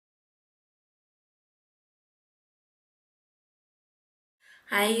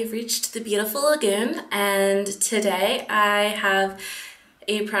Hi, you've reached the beautiful lagoon, and today I have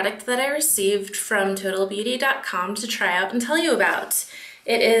a product that I received from TotalBeauty.com to try out and tell you about.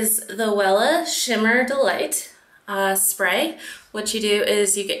 It is the Wella Shimmer Delight spray. What you do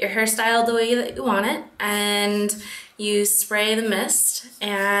is you get your hair styled the way that you want it, and you spray the mist,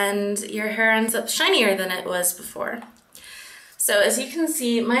 and your hair ends up shinier than it was before. So as you can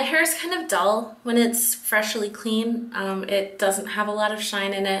see, my hair is kind of dull when it's freshly clean. It doesn't have a lot of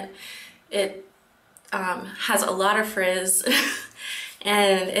shine in it. It has a lot of frizz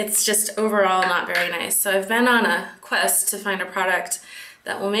and it's just overall not very nice. So I've been on a quest to find a product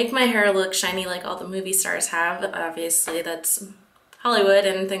that will make my hair look shiny like all the movie stars have. Obviously that's Hollywood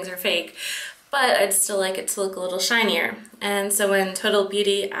and things are fake, but I'd still like it to look a little shinier. And so when Total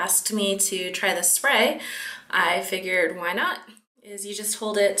Beauty asked me to try this spray, I figured why not? Is you just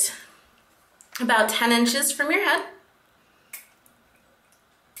hold it about 10 inches from your head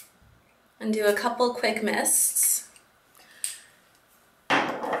and do a couple quick mists,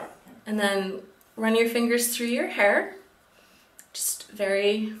 and then run your fingers through your hair just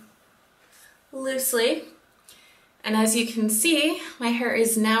very loosely. And as you can see, my hair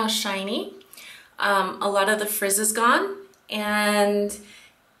is now shiny. A lot of the frizz is gone, and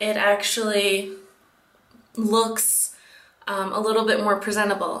it actually looks a little bit more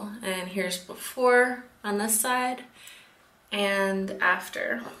presentable. And here's before on this side and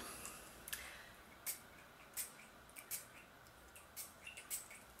after.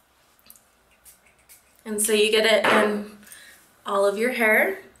 And so you get it in all of your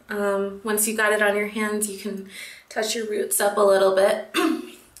hair. Once you got it on your hands, you can touch your roots up a little bit.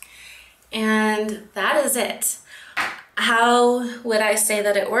 And that is it. How would I say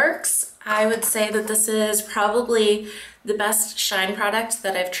that it works? I would say that this is probably the best shine product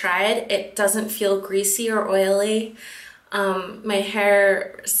that I've tried. It doesn't feel greasy or oily. My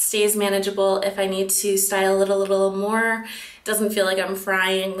hair stays manageable if I need to style it a little more. It doesn't feel like I'm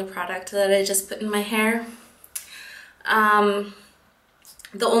frying the product that I just put in my hair. The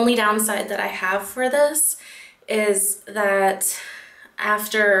only downside that I have for this is that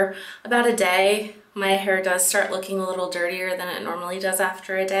after about a day, my hair does start looking a little dirtier than it normally does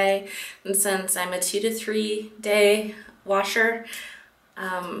after a day. And since I'm a 2 to 3 day washer,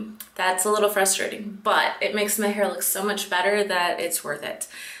 that's a little frustrating, but it makes my hair look so much better that it's worth it.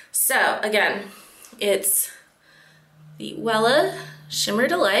 So again, it's the Wella Shimmer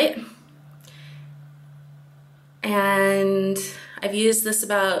Delight, and I've used this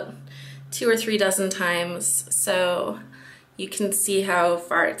about 2 or 3 dozen times, so you can see how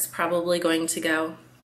far it's probably going to go.